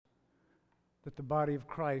that the body of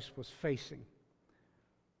Christ was facing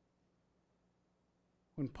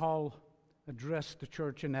when Paul addressed the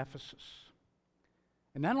church in Ephesus.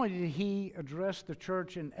 And not only did he address the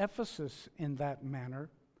church in Ephesus in that manner,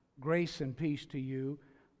 grace and peace to you,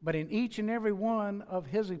 but in each and every one of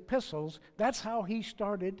his epistles, that's how he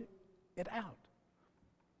started it out.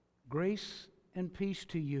 Grace and peace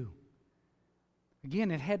to you.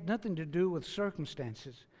 Again, it had nothing to do with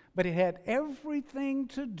circumstances, but it had everything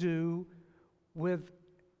to do with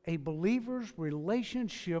a believer's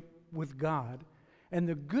relationship with God. And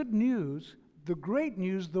the good news, the great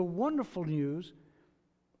news, the wonderful news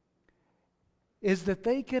is that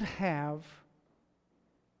they could have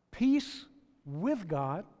peace with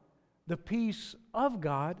God, the peace of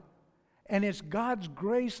God, and it's God's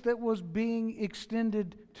grace that was being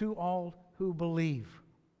extended to all who believe.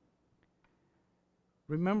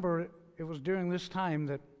 Remember, it was during this time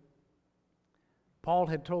that Paul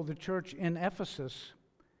had told the church in Ephesus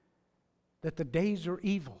that the days are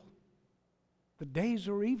evil. The days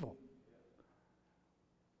are evil.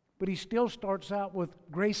 But he still starts out with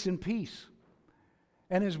grace and peace.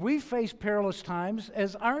 And as we face perilous times,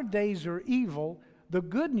 as our days are evil, the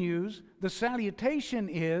good news, the salutation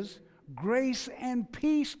is grace and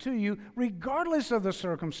peace to you, regardless of the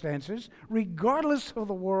circumstances, regardless of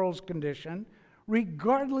the world's condition,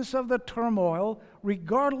 regardless of the turmoil,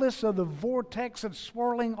 regardless of the vortex that's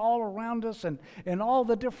swirling all around us and all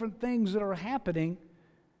the different things that are happening.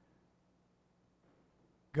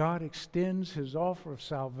 God extends His offer of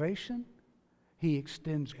salvation. He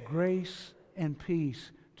extends grace and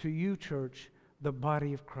peace to you, church, the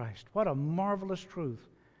body of Christ. What a marvelous truth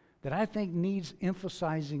that I think needs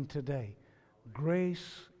emphasizing today.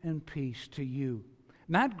 Grace and peace to you.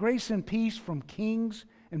 Not grace and peace from kings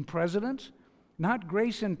and presidents, not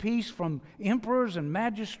grace and peace from emperors and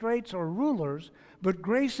magistrates or rulers, but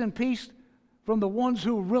grace and peace from the ones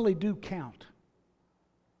who really do count.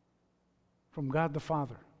 From God the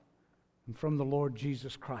Father and from the Lord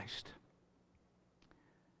Jesus Christ.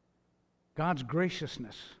 God's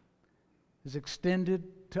graciousness is extended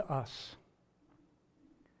to us.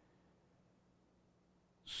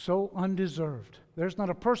 So undeserved. There's not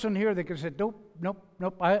a person here that can say,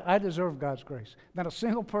 nope, I deserve God's grace. Not a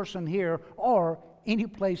single person here or any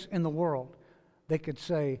place in the world that could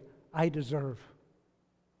say, I deserve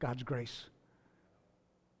God's grace.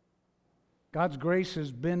 God's grace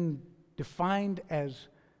has been defined as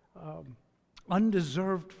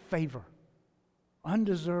undeserved favor.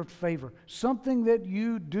 Undeserved favor. Something that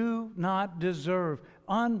you do not deserve.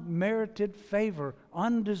 Unmerited favor.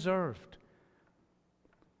 Undeserved.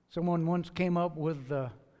 Someone once came up with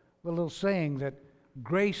the little saying that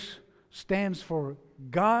grace stands for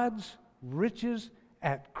God's riches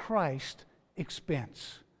at Christ's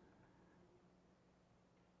expense.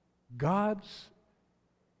 God's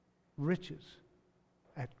riches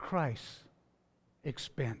at Christ's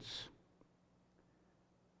expense.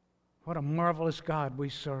 What a marvelous God we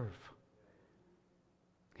serve.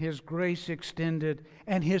 His grace extended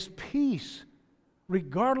and His peace,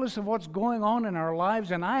 regardless of what's going on in our lives.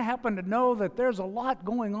 And I happen to know that there's a lot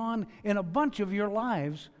going on in a bunch of your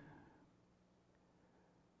lives,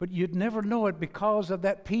 but you'd never know it because of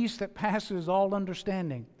that peace that passes all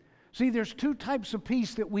understanding. See, there's two types of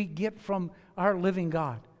peace that we get from our living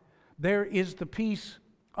God. There is the peace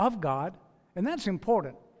of God, and that's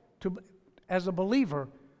important. As a believer,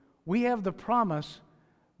 we have the promise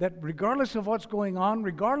that regardless of what's going on,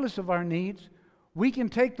 regardless of our needs, we can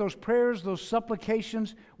take those prayers, those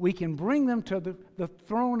supplications, we can bring them to the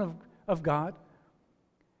throne of God.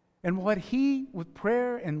 And what He, with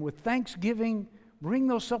prayer and with thanksgiving, bring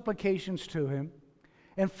those supplications to Him.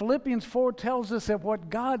 And Philippians 4 tells us that what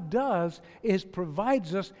God does is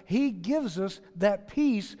provides us, He gives us that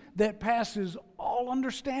peace that passes all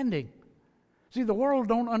understanding. See, the world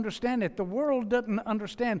don't understand it. The world doesn't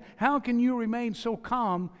understand. How can you remain so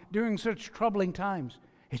calm during such troubling times?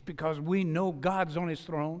 It's because we know God's on His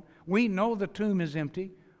throne. We know the tomb is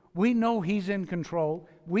empty. We know He's in control.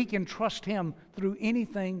 We can trust Him through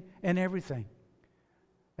anything and everything.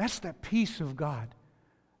 That's the peace of God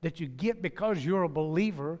that you get because you're a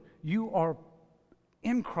believer. You are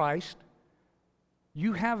in Christ.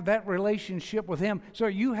 You have that relationship with Him. So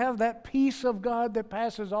you have that peace of God that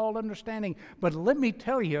passes all understanding. But let me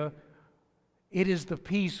tell you, it is the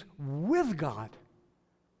peace with God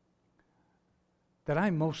that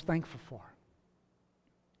I'm most thankful for.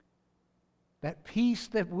 That peace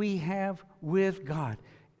that we have with God.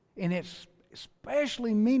 And it's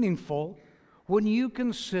especially meaningful when you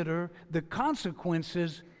consider the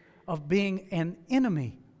consequences of being an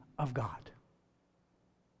enemy of God.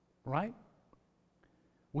 Right?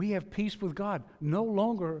 We have peace with God, no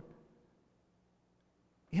longer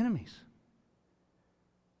enemies.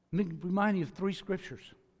 Let me remind you of 3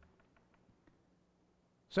 scriptures.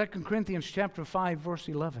 2 Corinthians chapter 5, verse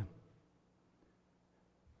 11.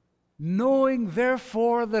 Knowing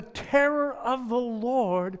therefore the terror of the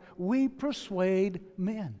Lord, we persuade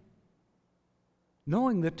men.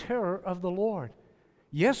 Knowing the terror of the Lord.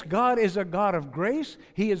 Yes, God is a God of grace.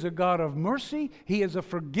 He is a God of mercy. He is a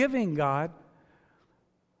forgiving God.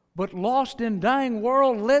 But lost and dying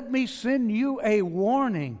world, let me send you a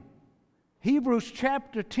warning. Hebrews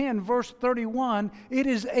chapter 10, verse 31, it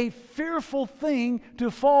is a fearful thing to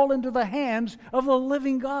fall into the hands of the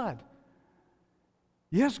living God.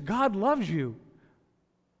 Yes, God loves you.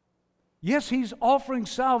 Yes, He's offering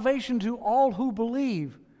salvation to all who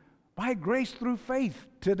believe by grace through faith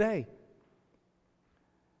today.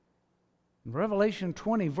 Revelation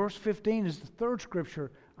 20, verse 15 is the 3rd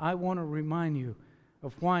scripture I want to remind you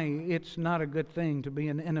of why it's not a good thing to be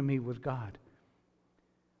an enemy with God.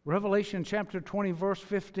 Revelation chapter 20, verse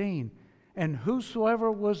 15. And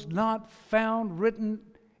whosoever was not found written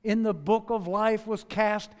in the book of life was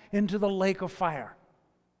cast into the lake of fire.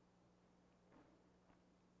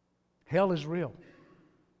 Hell is real.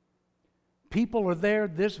 People are there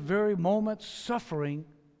this very moment suffering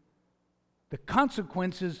the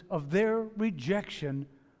consequences of their rejection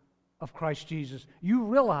of Christ Jesus. You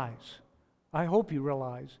realize, I hope you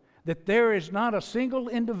realize, that there is not a single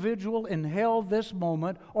individual in hell this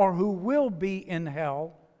moment or who will be in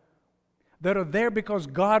hell that are there because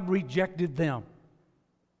God rejected them.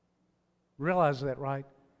 Realize that, right?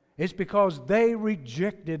 It's because they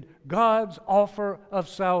rejected God's offer of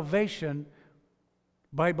salvation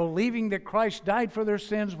by believing that Christ died for their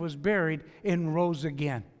sins, was buried, and rose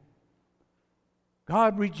again.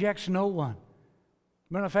 God rejects no one.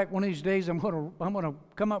 Matter of fact, one of these days I'm going to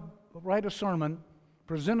come up, write a sermon,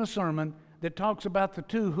 present a sermon that talks about the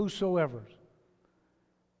 2 whosoevers.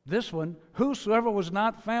 This one, whosoever was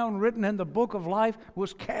not found written in the book of life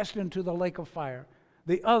was cast into the lake of fire.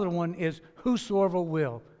 The other one is whosoever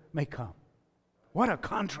will may come. What a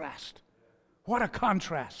contrast. What a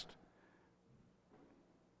contrast.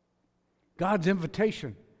 God's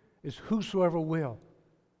invitation is whosoever will.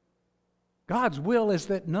 God's will is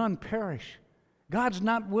that none perish. God's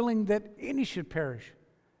not willing that any should perish.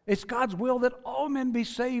 It's God's will that all men be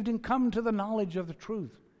saved and come to the knowledge of the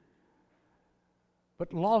truth.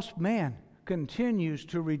 But lost man continues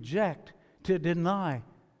to reject, to deny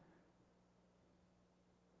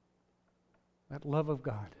that love of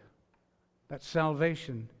God, that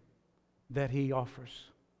salvation that He offers.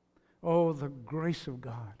 Oh, the grace of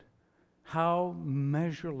God. How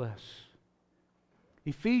measureless.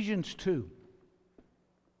 Ephesians 2.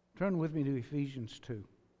 Turn with me to Ephesians 2.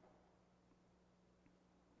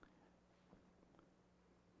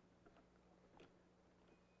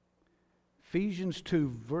 Ephesians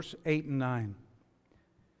 2, verse 8 and 9.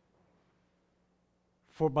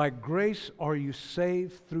 For by grace are you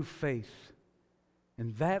saved through faith,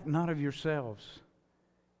 and that not of yourselves.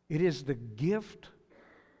 It is the gift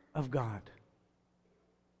of God.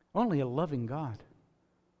 Only a loving God.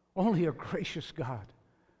 Only a gracious God.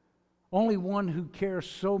 Only one who cares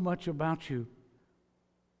so much about you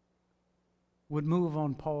would move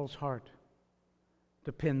on Paul's heart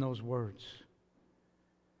to pen those words.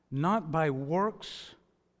 Not by works,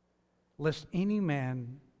 lest any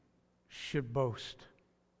man should boast.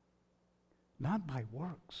 Not by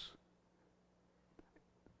works.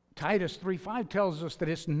 Titus 3:5 tells us that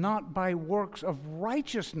it's not by works of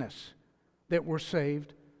righteousness that we're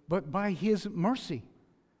saved, but by His mercy.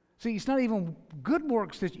 See, it's not even good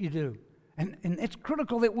works that you do. And it's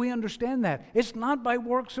critical that we understand that. It's not by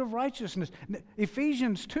works of righteousness.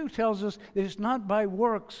 Ephesians 2 tells us that it's not by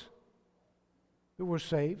works that we're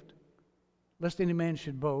saved, lest any man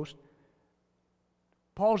should boast.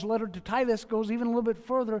 Paul's letter to Titus goes even a little bit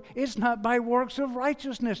further. It's not by works of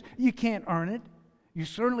righteousness. You can't earn it. You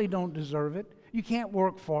certainly don't deserve it. You can't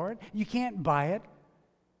work for it. You can't buy it.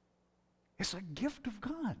 It's a gift of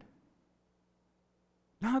God.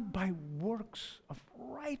 Not by works of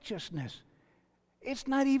righteousness. It's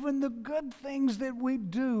not even the good things that we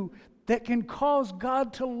do that can cause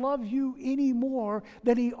God to love you any more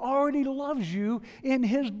than He already loves you in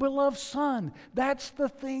His beloved Son. That's the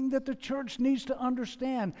thing that the church needs to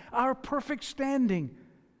understand. Our perfect standing,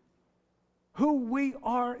 who we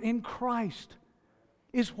are in Christ,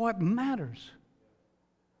 is what matters.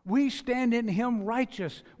 We stand in Him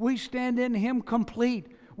righteous. We stand in Him complete.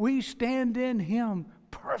 We stand in Him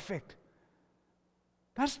perfect.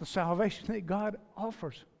 That's the salvation that God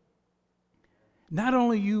offers. Not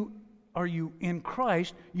only are you in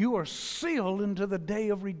Christ, you are sealed into the day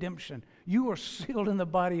of redemption. You are sealed in the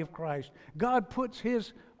body of Christ. God puts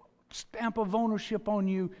His stamp of ownership on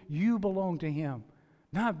you. You belong to Him,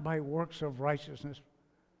 not by works of righteousness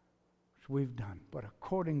which we've done, but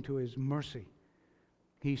according to His mercy,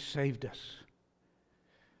 He saved us.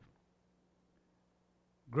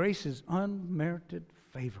 Grace is unmerited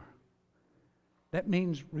favor. That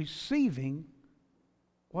means receiving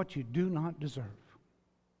what you do not deserve.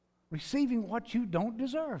 Receiving what you don't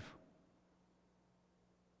deserve.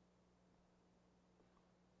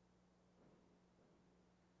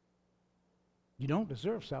 You don't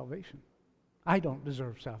deserve salvation. I don't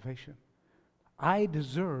deserve salvation. I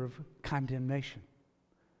deserve condemnation.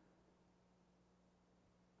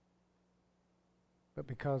 But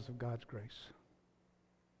because of God's grace,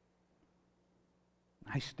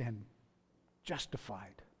 I stand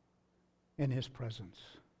justified in His presence.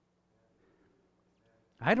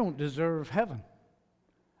 I don't deserve heaven.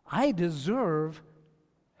 I deserve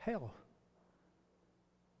hell.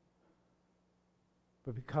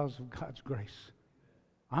 But because of God's grace,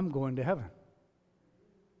 I'm going to heaven.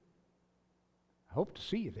 I hope to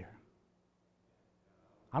see you there.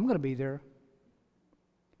 I'm going to be there.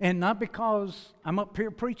 And not because I'm up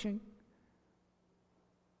here preaching,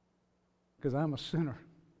 because I'm a sinner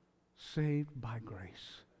saved by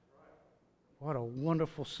grace. What a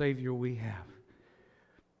wonderful Savior we have.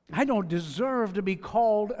 I don't deserve to be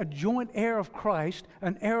called a joint heir of Christ,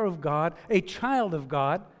 an heir of God, a child of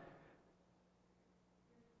God.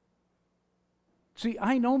 See,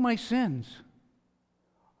 I know my sins.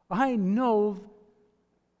 I know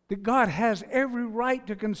that God has every right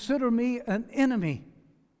to consider me an enemy.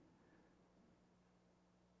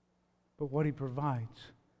 But what He provides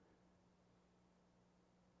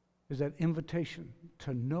is that invitation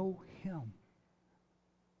to know Him.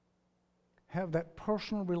 Have that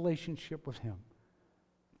personal relationship with Him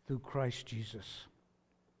through Christ Jesus.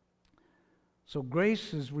 So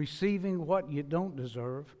grace is receiving what you don't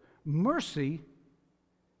deserve. Mercy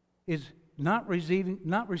is not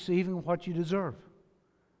receiving what you deserve.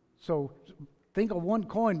 So think of one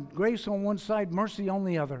coin, grace on one side, mercy on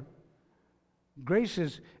the other. Grace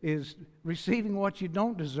is receiving what you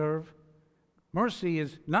don't deserve. Mercy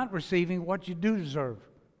is not receiving what you do deserve.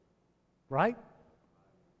 Right?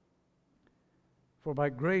 For by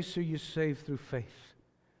grace are you saved through faith,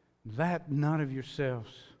 that not of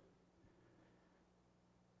yourselves.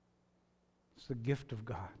 It's the gift of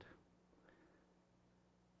God.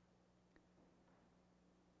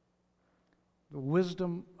 The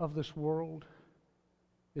wisdom of this world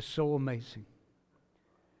is so amazing.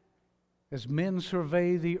 As men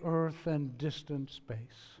survey the earth and distant space.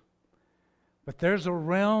 But there's a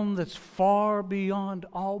realm that's far beyond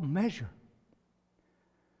all measure.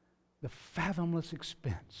 The fathomless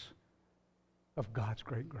expense of God's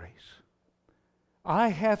great grace. Eye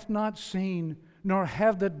hath not seen, nor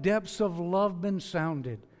have the depths of love been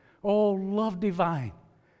sounded. Oh, love divine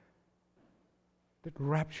that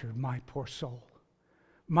raptured my poor soul.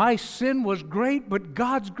 My sin was great, but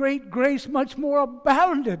God's great grace much more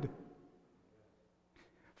abounded.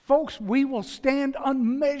 Folks, we will stand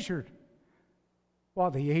unmeasured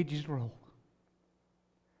while the ages roll.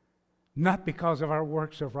 Not because of our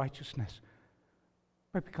works of righteousness,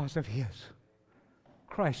 but because of His,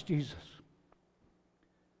 Christ Jesus.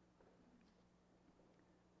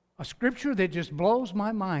 A scripture that just blows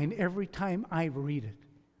my mind every time I read it.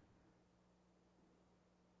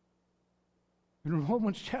 In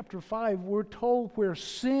Romans chapter 5, we're told where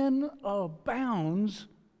sin abounds,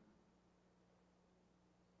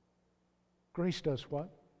 grace does what?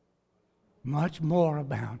 Much more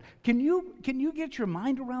abound. Can you get your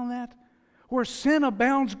mind around that? Where sin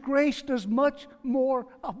abounds, grace does much more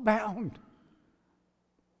abound.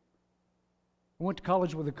 I went to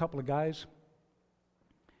college with a couple of guys.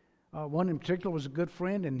 One in particular was a good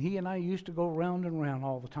friend, and he and I used to go round and round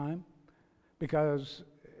all the time because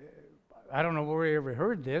I don't know where he ever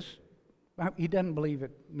heard this. He doesn't believe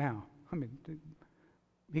it now. I mean,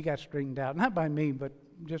 he got straightened out. Not by me, but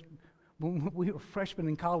just when we were freshmen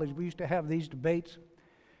in college, we used to have these debates.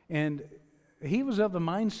 And he was of the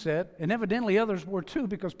mindset, and evidently others were too,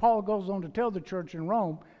 because Paul goes on to tell the church in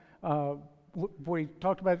Rome, where he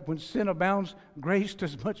talked about when sin abounds, grace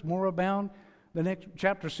does much more abound. The next,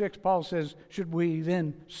 chapter 6, Paul says, should we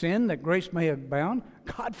then sin that grace may abound?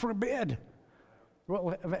 God forbid.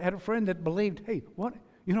 Well, I had a friend that believed, hey, what?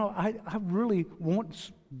 You know, I really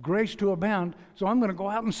want grace to abound, so I'm going to go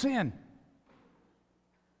out and sin.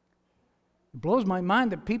 It blows my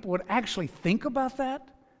mind that people would actually think about that.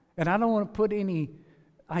 And I don't want to put any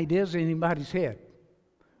ideas in anybody's head.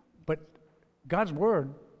 But God's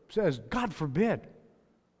Word says, God forbid.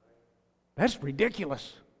 That's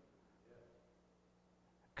ridiculous.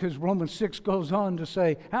 Because Romans 6 goes on to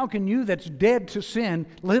say, how can you that's dead to sin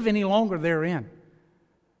live any longer therein?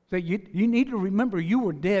 That you need to remember you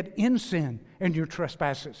were dead in sin and your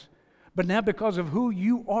trespasses. But now because of who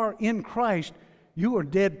you are in Christ, you are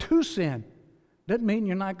dead to sin. Doesn't mean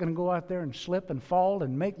you're not going to go out there and slip and fall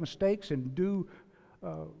and make mistakes and do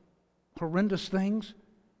horrendous things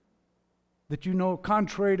that you know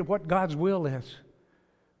contrary to what God's will is.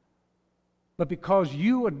 But because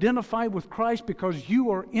you identify with Christ, because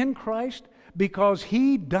you are in Christ, because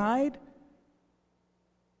He died,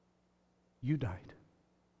 you died.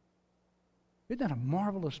 Isn't that a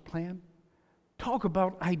marvelous plan? Talk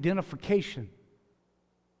about identification.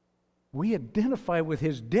 We identify with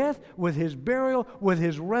His death, with His burial, with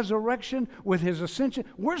His resurrection, with His ascension.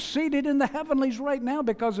 We're seated in the heavenlies right now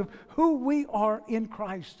because of who we are in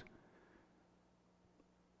Christ.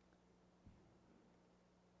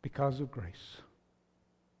 Because of grace.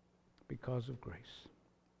 Because of grace.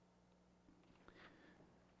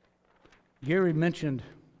 Gary mentioned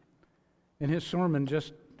in his sermon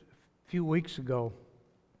just a few weeks ago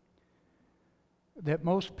that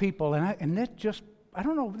most people, and that just, I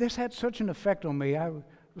don't know, this had such an effect on me. I was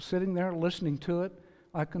sitting there listening to it,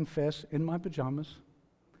 I confess, in my pajamas.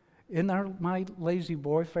 My lazy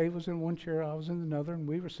boy, Faye was in one chair, I was in another, and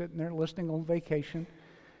we were sitting there listening on vacation.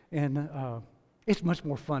 And it's much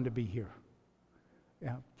more fun to be here.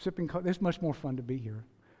 Yeah, sipping coffee, it's much more fun to be here.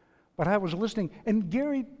 But I was listening, and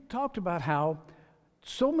Gary talked about how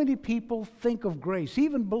so many people think of grace,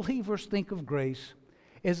 even believers think of grace,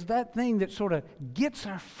 as that thing that sort of gets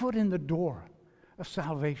our foot in the door of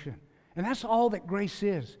salvation. And that's all that grace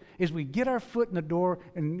is we get our foot in the door,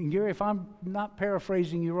 and Gary, if I'm not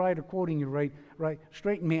paraphrasing you right or quoting you right,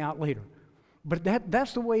 straighten me out later. But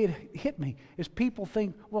that's the way it hit me, is people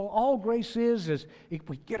think, well, all grace is if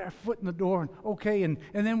we get our foot in the door, and okay, and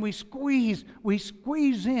then we squeeze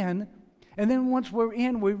in, and then once we're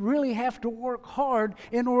in, we really have to work hard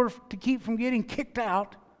in order to keep from getting kicked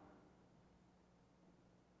out.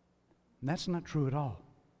 And that's not true at all.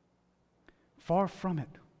 Far from it.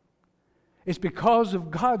 It's because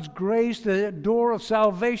of God's grace that the door of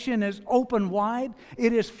salvation is open wide.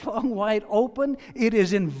 It is flung wide open. It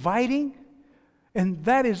is inviting. And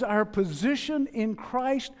that is our position in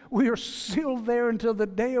Christ. We are sealed there until the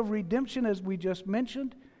day of redemption, as we just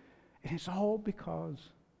mentioned. And it's all because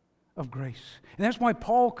of grace. And that's why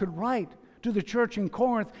Paul could write to the church in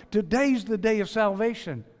Corinth, today's the day of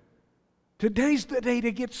salvation. Today's the day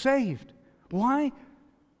to get saved. Why?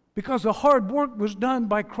 Because the hard work was done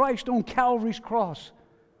by Christ on Calvary's cross.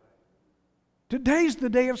 Today's the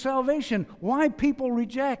day of salvation. Why people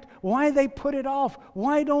reject, why they put it off,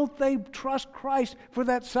 why don't they trust Christ for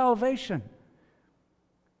that salvation?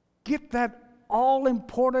 Get that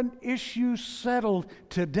all-important issue settled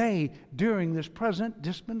today during this present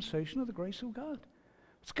dispensation of the grace of God.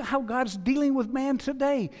 It's how God's dealing with man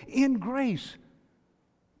today, in grace,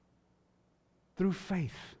 through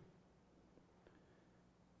faith.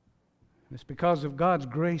 It's because of God's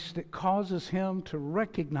grace that causes him to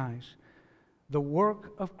recognize the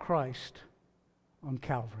work of Christ on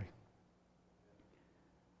Calvary.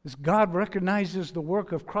 As God recognizes the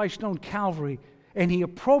work of Christ on Calvary, and He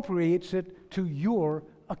appropriates it to your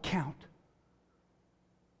account.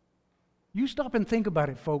 You stop and think about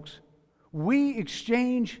it, folks. We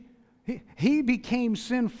exchange, He became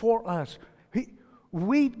sin for us.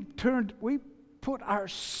 We put our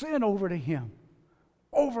sin over to Him,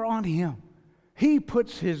 over on Him. He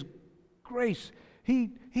puts His grace,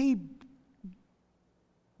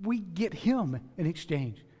 we get Him in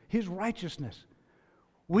exchange, His righteousness.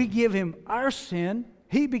 We give Him our sin.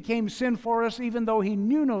 He became sin for us even though He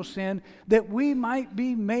knew no sin, that we might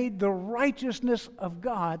be made the righteousness of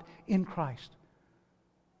God in Christ.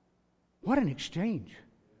 What an exchange.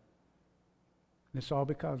 And it's all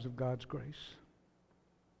because of God's grace.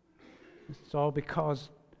 It's all because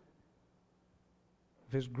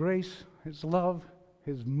of His grace, His love,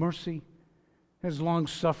 His mercy, His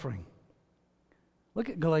long-suffering. Look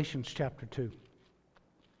at Galatians chapter 2.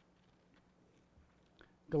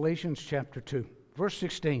 Galatians chapter 2, verse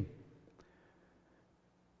 16.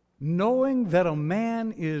 Knowing that a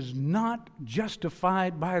man is not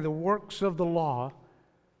justified by the works of the law,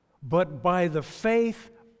 but by the faith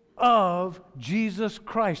of Jesus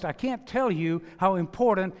Christ. I can't tell you how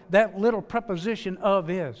important that little preposition "of"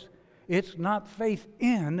 is. It's not faith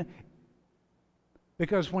in,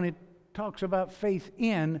 because when it talks about faith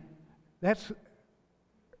in, that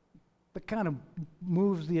kind of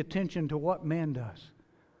moves the attention to what man does.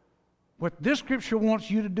 What this scripture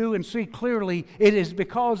wants you to do and see clearly, it is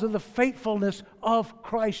because of the faithfulness of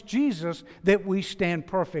Christ Jesus that we stand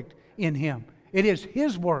perfect in Him. It is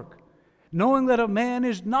His work. Knowing that a man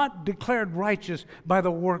is not declared righteous by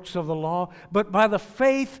the works of the law, but by the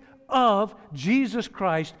faith of Jesus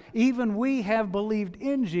Christ. Even we have believed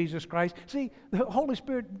in Jesus Christ. See, the Holy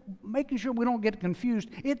Spirit, making sure we don't get confused,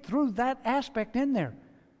 it threw that aspect in there.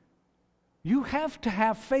 You have to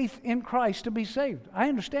have faith in Christ to be saved. I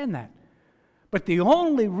understand that. But the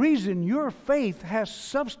only reason your faith has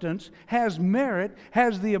substance, has merit,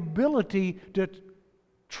 has the ability to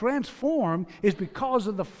transform is because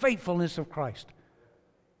of the faithfulness of Christ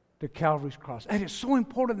to Calvary's cross. And it's so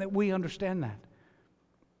important that we understand that.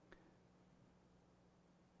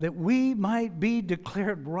 That we might be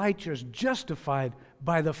declared righteous, justified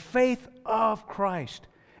by the faith of Christ,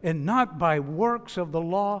 and not by works of the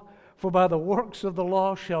law, for by the works of the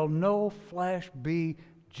law shall no flesh be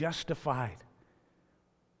justified.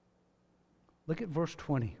 Look at verse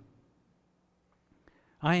 20.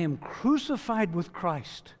 I am crucified with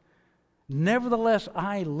Christ. Nevertheless,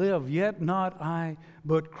 I live, yet not I,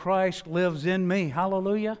 but Christ lives in me.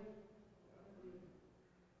 Hallelujah.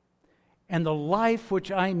 And the life which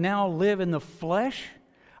I now live in the flesh,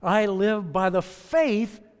 I live by the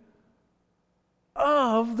faith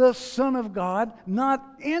of the Son of God, not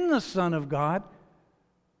in the Son of God.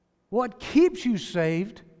 What keeps you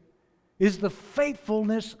saved is the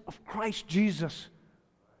faithfulness of Christ Jesus.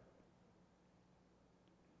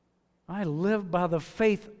 I live by the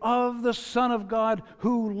faith of the Son of God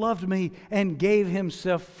who loved me and gave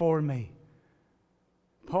Himself for me.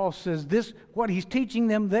 Paul says this, what he's teaching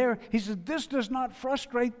them there, he says, this does not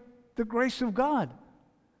frustrate the grace of God.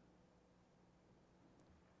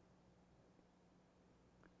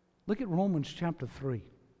 Look at Romans chapter 3.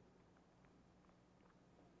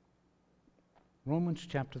 Romans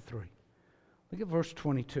chapter 3. Look at verse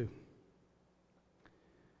 22.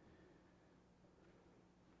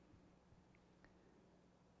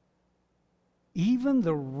 Even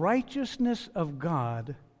the righteousness of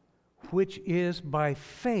God, which is by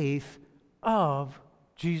faith of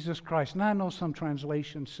Jesus Christ. Now I know some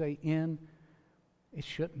translations say in. It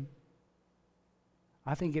shouldn't.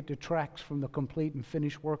 I think it detracts from the complete and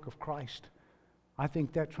finished work of Christ. I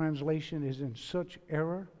think that translation is in such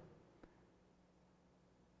error.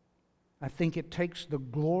 I think it takes the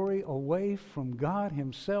glory away from God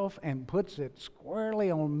Himself and puts it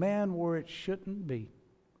squarely on man where it shouldn't be.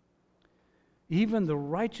 Even the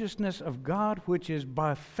righteousness of God, which is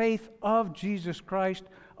by faith of Jesus Christ,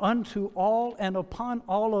 unto all and upon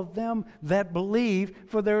all of them that believe,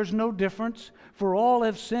 for there is no difference. For all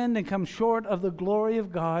have sinned and come short of the glory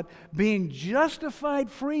of God, being justified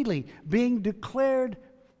freely, being declared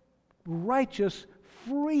righteous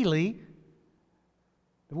freely.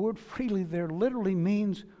 The word freely there literally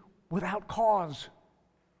means without cause.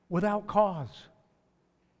 Without cause.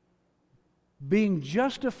 Being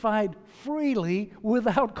justified freely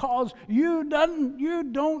without cause. You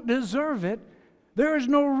don't deserve it. There is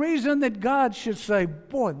no reason that God should say,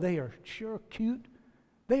 boy, they are sure cute.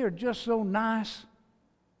 They are just so nice.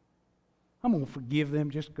 I'm going to forgive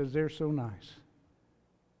them just because they're so nice.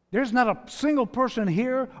 There's not a single person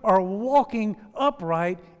here or walking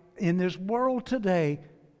upright in this world today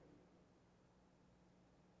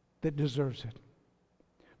that deserves it.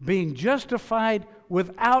 Being justified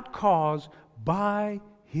without cause by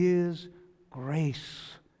His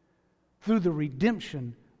grace through the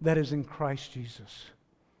redemption that is in Christ Jesus.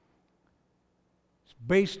 It's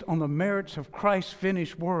based on the merits of Christ's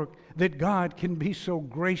finished work that God can be so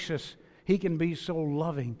gracious, He can be so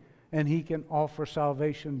loving, and He can offer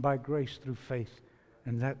salvation by grace through faith,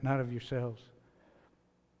 and that not of yourselves.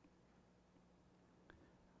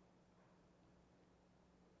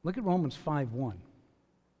 Look at Romans 5:1.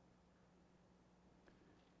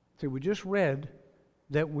 See, we just read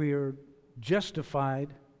that we are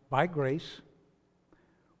justified by grace.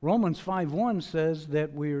 Romans 5:1 says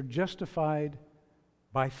that we are justified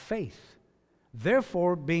by faith.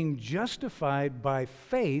 Therefore, being justified by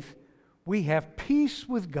faith, we have peace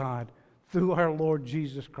with God through our Lord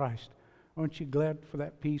Jesus Christ. Aren't you glad for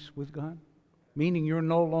that peace with God? Meaning you're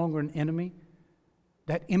no longer an enemy.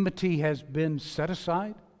 That enmity has been set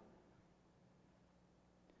aside.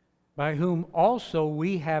 By whom also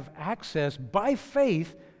we have access by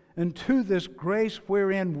faith into this grace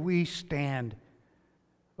wherein we stand.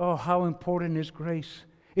 Oh, how important is grace?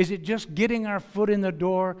 Is it just getting our foot in the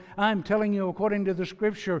door? I'm telling you, according to the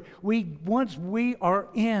Scripture, once we are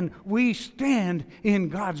in, we stand in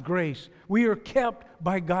God's grace. We are kept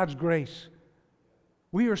by God's grace.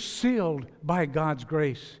 We are sealed by God's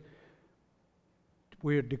grace.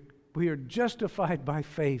 We are We are justified by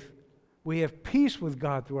faith. We have peace with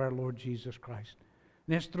God through our Lord Jesus Christ.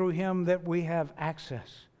 And it's through Him that we have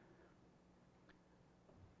access.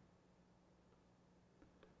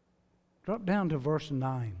 Drop down to verse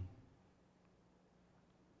 9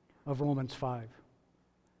 of Romans 5.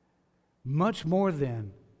 Much more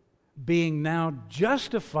then, being now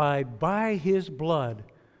justified by His blood,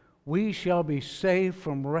 we shall be saved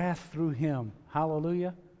from wrath through Him.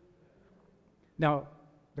 Hallelujah. Now,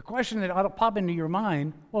 the question that ought to pop into your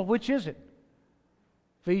mind, well, which is it?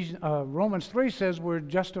 Romans 3 says we're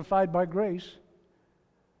justified by grace.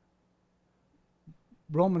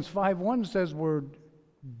 Romans 5:1 says we're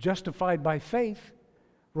justified by faith.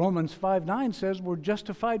 Romans 5:9 says we're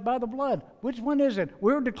justified by the blood. Which one is it?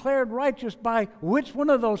 We're declared righteous by which one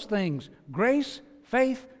of those things? Grace,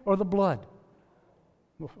 faith, or the blood?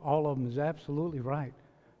 Well, all of them is absolutely right.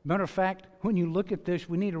 Matter of fact, when you look at this,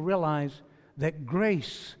 we need to realize that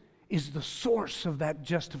grace is the source of that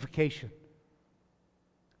justification.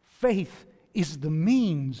 Faith is the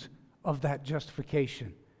means of that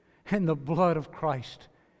justification. And the blood of Christ,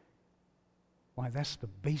 why, that's the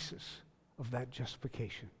basis of that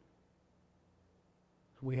justification.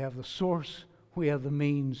 We have the source, we have the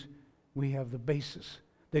means, we have the basis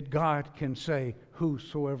that God can say,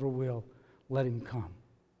 whosoever will, let him come.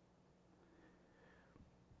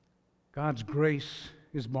 God's grace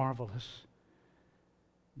is marvelous,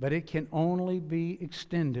 but it can only be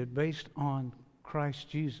extended based on Christ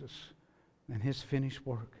Jesus and His finished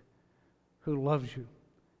work, who loves you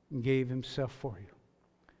and gave Himself for you.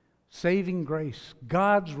 Saving grace,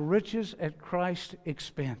 God's riches at Christ's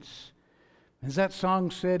expense. As that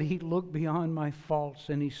song said, He looked beyond my faults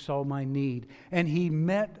and He saw my need. And He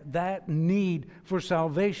met that need for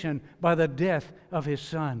salvation by the death of His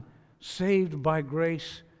Son. Saved by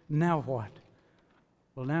grace, now what?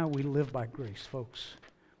 Well, now we live by grace, folks.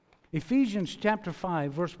 Ephesians chapter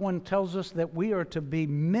 5, verse 1 tells us that we are to be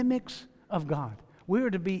mimics of God. We are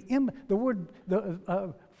to be,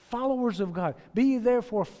 followers of God. Be ye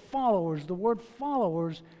therefore followers. The word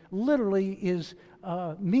followers literally is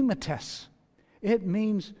mimetes. It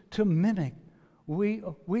means to mimic. We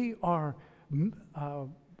are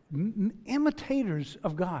imitators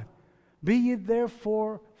of God. Be ye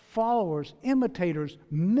therefore followers, imitators,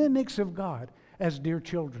 mimics of God as dear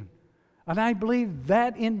children. And I believe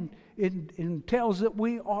that entails that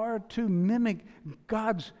we are to mimic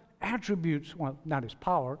God's attributes. Well, not His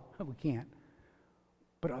power, we can't.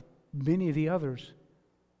 But many of the others.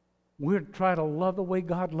 We're to try to love the way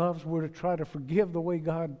God loves. We're to try to forgive the way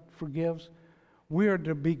God forgives. We are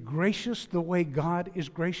to be gracious the way God is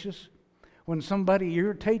gracious. When somebody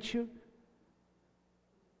irritates you,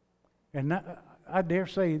 and I dare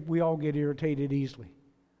say we all get irritated easily.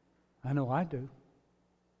 I know I do.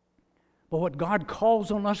 But what God calls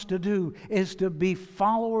on us to do is to be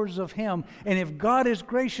followers of Him. And if God is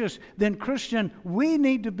gracious, then Christian, we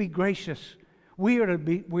need to be gracious. We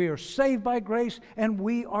are saved by grace, and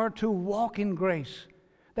we are to walk in grace.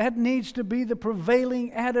 That needs to be the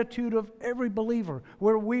prevailing attitude of every believer,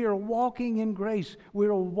 where we are walking in grace. We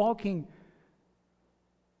are walking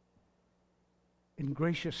in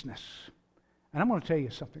graciousness. And I'm going to tell you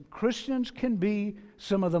something. Christians can be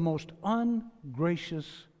some of the most ungracious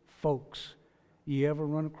folks you ever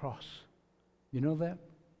run across. You know that?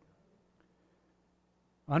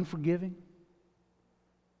 Unforgiving,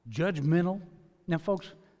 judgmental. Now,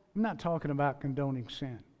 folks, I'm not talking about condoning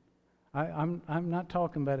sin. I'm not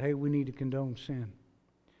talking about, hey, we need to condone sin.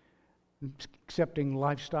 Accepting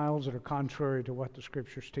lifestyles that are contrary to what the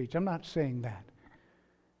Scriptures teach. I'm not saying that.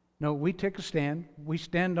 No, we take a stand. We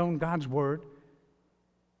stand on God's Word.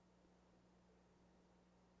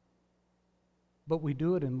 But we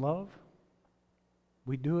do it in love.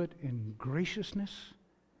 We do it in graciousness,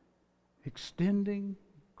 extending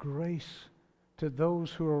grace to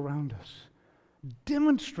those who are around us,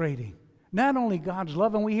 demonstrating not only God's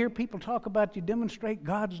love, and we hear people talk about you demonstrate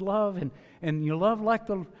God's love, and you love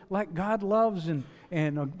like God loves,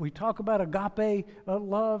 and we talk about agape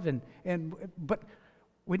love, but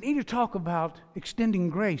we need to talk about extending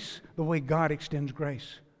grace the way God extends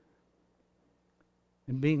grace,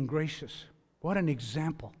 and being gracious. What an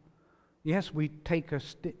example. Yes, we take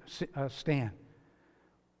a stand,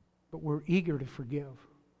 but we're eager to forgive.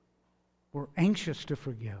 We're anxious to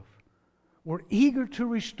forgive. We're eager to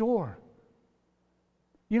restore.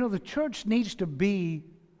 You know, the church needs to be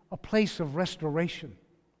a place of restoration,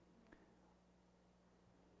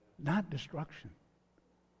 not destruction,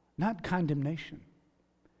 not condemnation.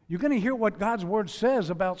 You're going to hear what God's Word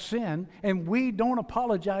says about sin, and we don't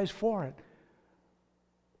apologize for it.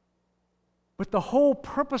 But the whole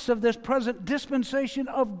purpose of this present dispensation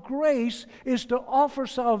of grace is to offer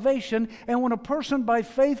salvation. And when a person by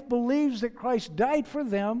faith believes that Christ died for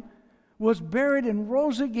them, was buried, and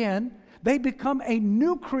rose again, they become a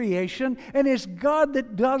new creation, and it's God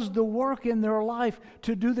that does the work in their life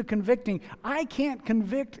to do the convicting. I can't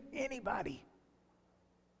convict anybody.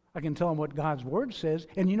 I can tell them what God's Word says,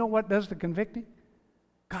 and you know what does the convicting?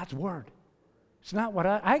 God's Word. It's not what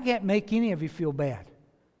I can't make any of you feel bad.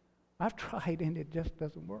 I've tried, and it just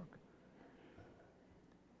doesn't work.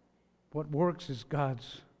 What works is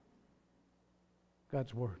God's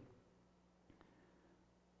Word.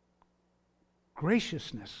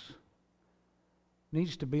 Graciousness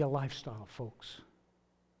needs to be a lifestyle, folks.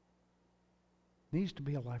 Needs to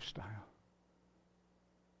be a lifestyle.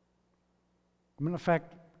 I'm going to, in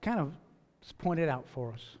fact, kind of point it out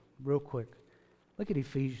for us real quick. Look at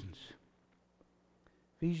Ephesians.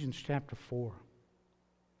 Ephesians chapter 4.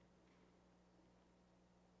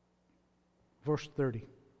 Verse 30.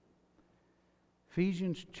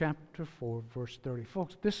 Ephesians chapter 4, verse 30.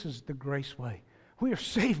 Folks, this is the grace way. We are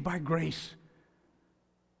saved by grace.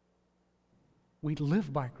 We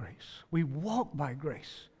live by grace. We walk by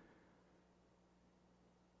grace,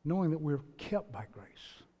 knowing that we're kept by grace.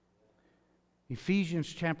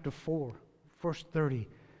 Ephesians chapter 4, verse 30.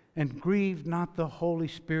 And grieve not the Holy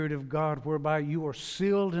Spirit of God, whereby you are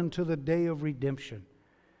sealed unto the day of redemption.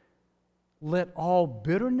 Let all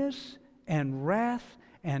bitterness and wrath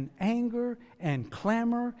and anger and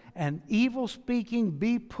clamor and evil speaking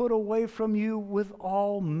be put away from you with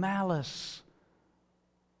all malice.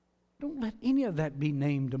 Don't let any of that be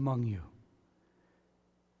named among you.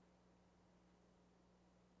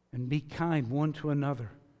 And be kind one to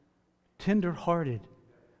another, tender-hearted,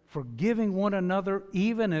 forgiving one another,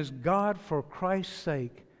 even as God, for Christ's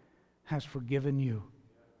sake, has forgiven you.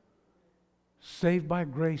 Saved by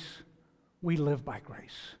grace, we live by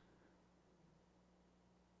grace.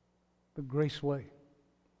 The grace way.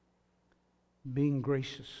 Being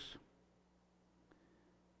gracious.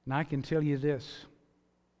 And I can tell you this.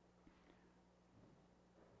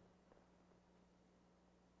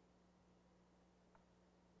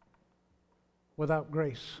 Without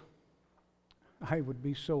grace, I would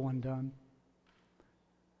be so undone.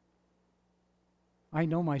 I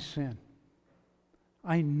know my sin.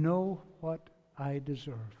 I know what I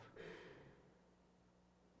deserve.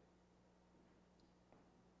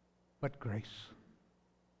 But grace.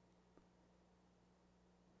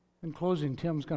 In closing, Tim's going to